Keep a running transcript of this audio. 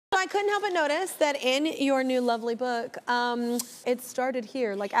I couldn't help but notice that in your new lovely book, it started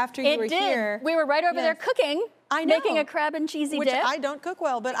here, like after you were here. We were right over there cooking. I know. Making a crab and cheesy Which dip. I don't cook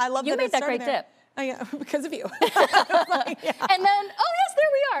well, but I love that it started there. You made that great dip. Because of you. Yeah. And then, oh yes, there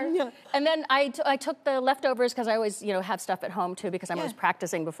we are. Yeah. And then I took the leftovers, because I always, have stuff at home too, because I'm always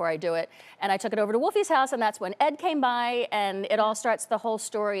practicing before I do it. And I took it over to Wolfie's house, and that's when Ed came by, and it all starts the whole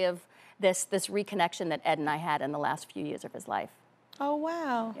story of this reconnection that Ed and I had in the last few years of his life. Oh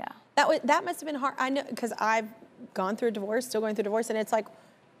wow. Yeah. That must have been hard. I know, because I've gone through a divorce, still going through a divorce, and it's like,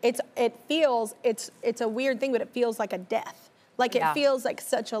 it's a weird thing, but it feels like a death. Like it feels like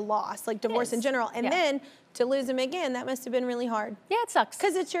such a loss, like divorce in general. And then to lose him again, that must have been really hard. Yeah, it sucks.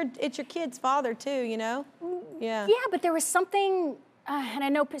 Because it's your kid's father too, Yeah. Yeah, but there was something, and I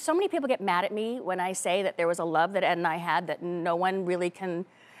know so many people get mad at me when I say that there was a love that Ed and I had that no one really can.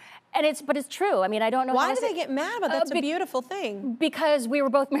 But it's true. I mean, I don't know. Why do they get mad about that? That's a beautiful thing. Because we were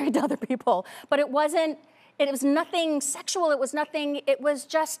both married to other people, but it wasn't. It was nothing sexual. It was nothing. It was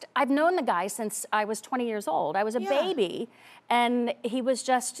just, I've known the guy since I was 20 years old. I was a baby, and he was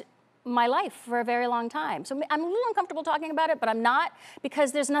just my life for a very long time. So I'm a little uncomfortable talking about it, but I'm not,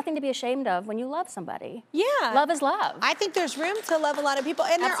 because there's nothing to be ashamed of when you love somebody. Yeah. Love is love. I think there's room to love a lot of people,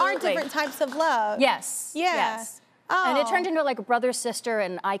 and there are different types of love. Yes. Yeah. Yes. Oh. And it turned into like a brother, sister,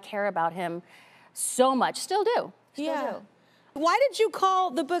 and I care about him so much. Still do. Still do. Why did you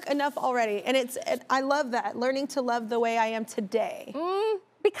call the book Enough Already? And I love that, learning to love the way I am today.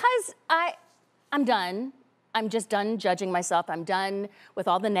 Because I'm done. I'm just done judging myself. I'm done with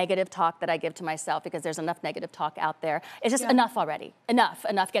all the negative talk that I give to myself, because there's enough negative talk out there. It's just enough already. Enough.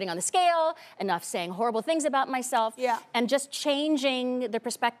 Enough getting on the scale, enough saying horrible things about myself, and just changing the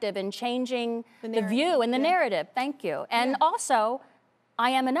perspective and changing the view and the narrative. Thank you. And also, I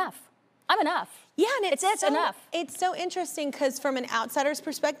am enough. I'm enough. Yeah, and it's enough. It's so interesting, because from an outsider's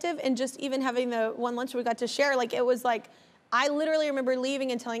perspective, and just even having the one lunch we got to share, like it was like, I literally remember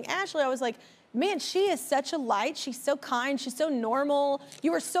leaving and telling Ashley, I was like, man, she is such a light. She's so kind. She's so normal.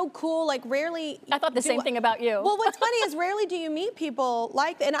 You are so cool. Like rarely. I thought the same thing about you. Well, what's funny is rarely do you meet people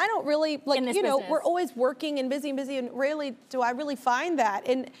like that. And I don't really, like, we're always working and busy, and rarely do I really find that.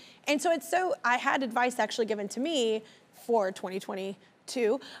 And so I had advice actually given to me for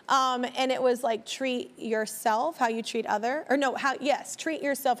 2022. And it was like, treat yourself how you treat treat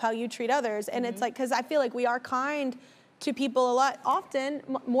yourself how you treat others. And it's like, because I feel like we are kind to people a lot, often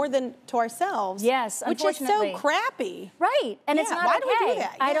more than to ourselves. Yes, unfortunately. Which is so crappy. Right, and it's not why okay. do we do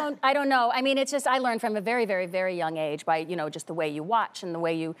that? I don't know. I mean, it's just, I learned from a very, very, very young age by, just the way you watch and the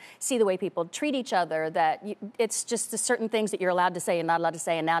way you see the way people treat each other, that it's just the certain things that you're allowed to say and not allowed to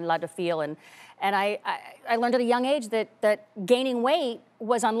say and not allowed to feel. And I learned at a young age that gaining weight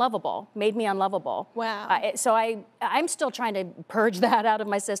was unlovable, made me unlovable. Wow. So I'm still trying to purge that out of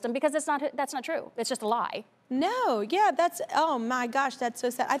my system, because that's not true. It's just a lie. No, oh my gosh, that's so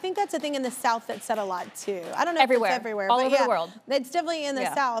sad. I think that's a thing in the South that's said a lot too. I don't know if it's everywhere. All over the world. It's definitely in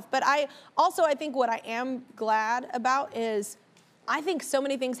the South. But I think what I am glad about is, I think so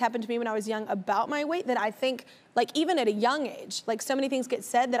many things happened to me when I was young about my weight that I think, like even at a young age, like so many things get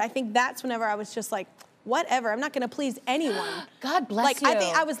said that I think that's whenever I was just like, whatever, I'm not gonna please anyone. God bless you. I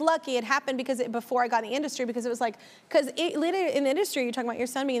think I was lucky it happened before I got in the industry, because it was like, because literally in the industry, you're talking about your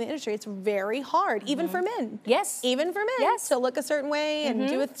son being in the industry, it's very hard, even for men. Yes. Even for men, to look a certain way and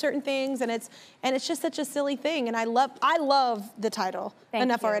do certain things, and it's just such a silly thing. And I love the title,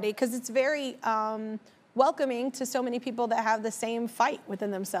 Enough Already, because it's very welcoming to so many people that have the same fight within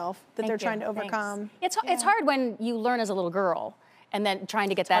themselves that they're trying to overcome. It's hard when you learn as a little girl, and then trying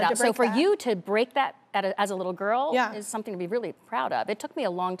to get that out. So for you to break that as a little girl is something to be really proud of. It took me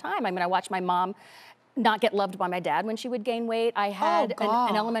a long time. I mean, I watched my mom not get loved by my dad when she would gain weight. I had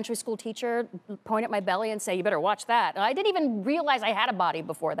an elementary school teacher point at my belly and say, you better watch that. And I didn't even realize I had a body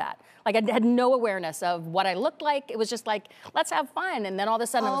before that. Like, I had no awareness of what I looked like. It was just like, let's have fun. And then all of a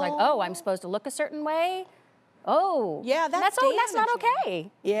sudden I was like, oh, I'm supposed to look a certain way? Oh. Yeah, that's not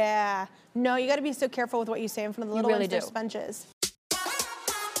okay. Yeah. No, you got to be so careful with what you say in front of the little ones. They're sponges.